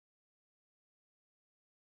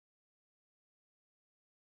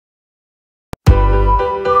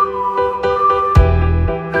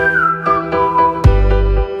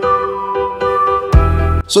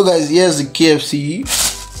So guys, here's the KFC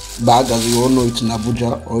bag, as you all know it in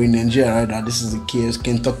Abuja or in Nigeria, right? Now this is the KFC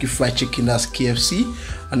Kentucky Fried Chicken, that's KFC,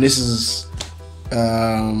 and this is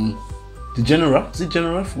the General. Is it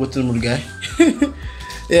General? What's the name of the guy?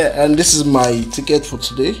 Yeah, and this is my ticket for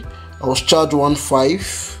today. I was charged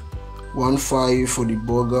 1.5 for the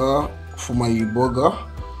burger, for my burger.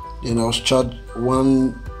 Then I was charged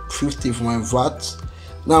 1.50 for my VAT.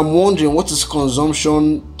 Now I'm wondering, what is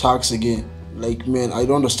consumption tax again? Like, man, I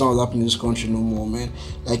don't understand what's happening in this country no more, man.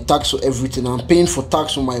 Like, tax for everything. I'm paying for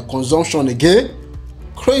tax for my consumption again.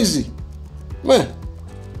 Crazy, man.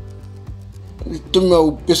 They told me I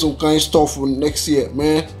would pay some kind of stuff for next year,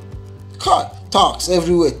 man. God, tax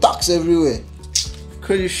everywhere,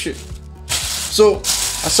 crazy shit. So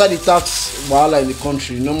aside the tax while in the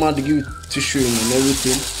country, normally they give you tissue and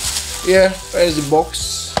everything. Yeah, where's the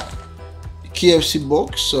box? The KFC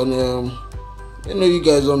box. And you know, you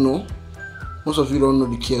guys don't know. Most of you don't know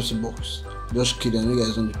the KFC box. Just kidding, you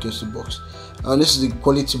guys know the KFC box. And this is the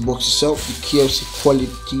quality box itself. The KFC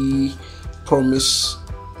quality promise.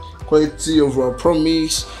 Quality over our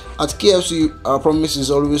promise. At KFC, our promise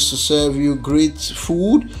is always to serve you great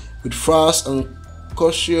food with fast and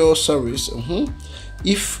courteous service.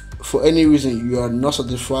 If for any reason you are not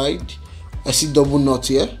satisfied, I see double knot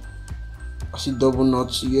here.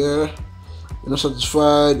 You're not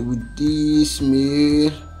satisfied with this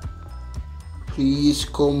meal, please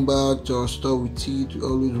come back to our store with it. We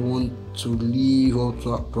always want to live up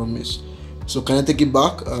to our promise. So can I take it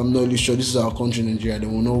back? I'm not really sure. This is our country, Nigeria. They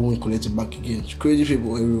will not want to collect it back again. It's crazy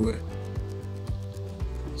people everywhere.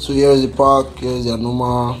 So here is the pack. Here is their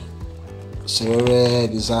normal Serere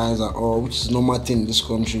designs and all, which is normal thing in this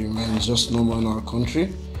country, man. It's just normal in our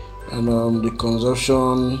country. And the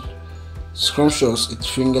consumption scrumptious. It's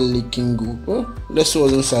finger licking good. Oh, let's see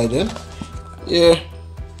what's inside then. Yeah.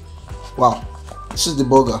 Wow. This is the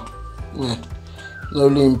burger. Man.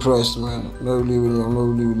 Not really impressed, man. I'm not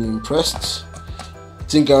really impressed. I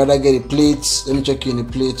think I'd rather get a plate. Let me check in a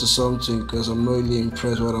plate or something, because I'm not really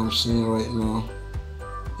impressed with what I'm seeing right now.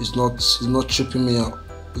 It's not tripping me out.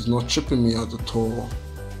 It's not tripping me out at all.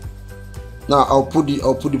 Now I'll put the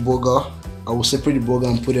burger. I will separate the burger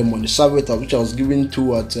and put them on the serviette, which I was given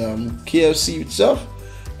to at KFC itself.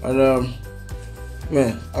 And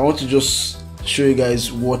man, I want to just show you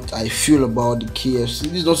guys what I feel about the KFC.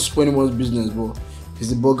 This is not to spoil anyone's business, but is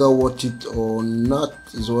the burger worth it or not?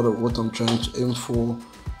 Is what I'm trying to aim for,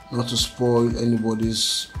 not to spoil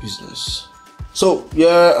anybody's business. So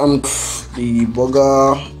yeah, the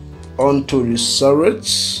burger onto the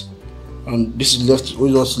serviette, and this is left. We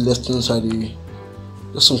just left inside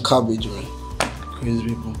there's some cabbage, man. Crazy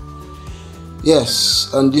people. Yes,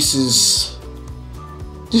 and this is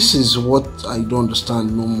what I don't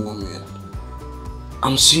understand no more, man.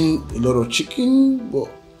 I'm seeing a lot of chicken, but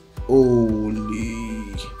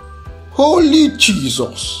holy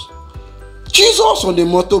Jesus on the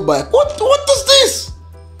motorbike. What is this?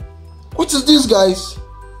 What is this, guys?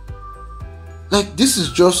 Like, this is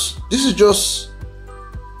just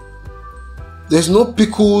there's no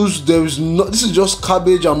pickles, this is just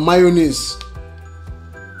cabbage and mayonnaise.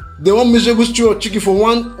 They want miserable stew or chicken for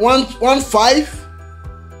 1.5.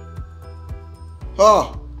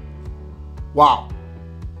 Oh, wow,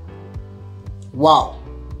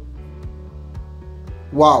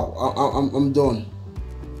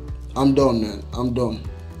 I'm done, man. I'm done.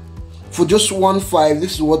 For just 1.5,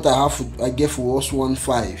 this is what I get for us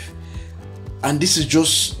 1.5, and this is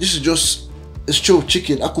just a stew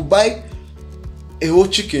chicken. I could buy a whole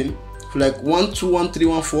chicken for like 1.2, 1.3,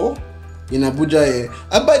 1.4 in Abuja here.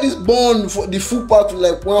 I buy this bun for the full pack for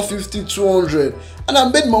like 150, 200, and I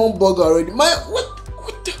made my own burger already. What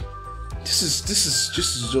the? This is just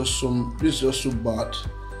so bad. This is just so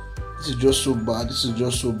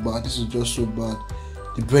bad.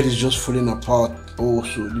 The bread is just falling apart. Oh,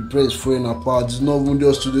 so the bread is falling apart. It's not even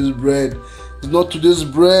just today's bread. It's not today's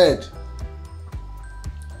bread.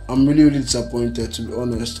 I'm really disappointed, to be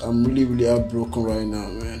honest. I'm really heartbroken right now,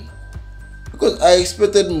 man. Because I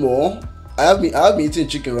expected more. I have been eating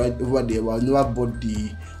chicken right over there, but I never bought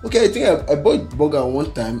the. Okay, I think I bought burger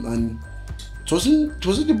one time, and was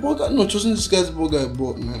it the burger? No, it wasn't this guy's burger I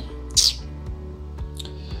bought, man.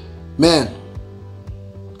 Man,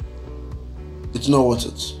 it's not worth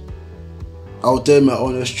it. I'll tell you my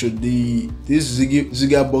honest truth. This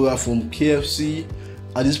Zinger Burger from KFC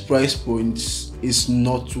at this price point is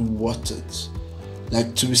not worth it.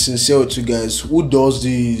 Like, to be sincere with you guys, who does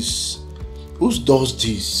this? Who does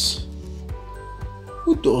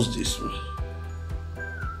this, man?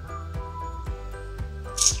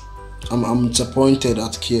 I'm disappointed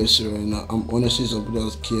at KFC right now. I'm honestly disappointed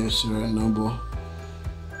at KFC right now, but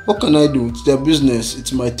What can I do? It's their business.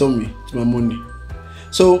 It's my tummy. It's my money.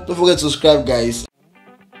 So don't forget to subscribe, guys.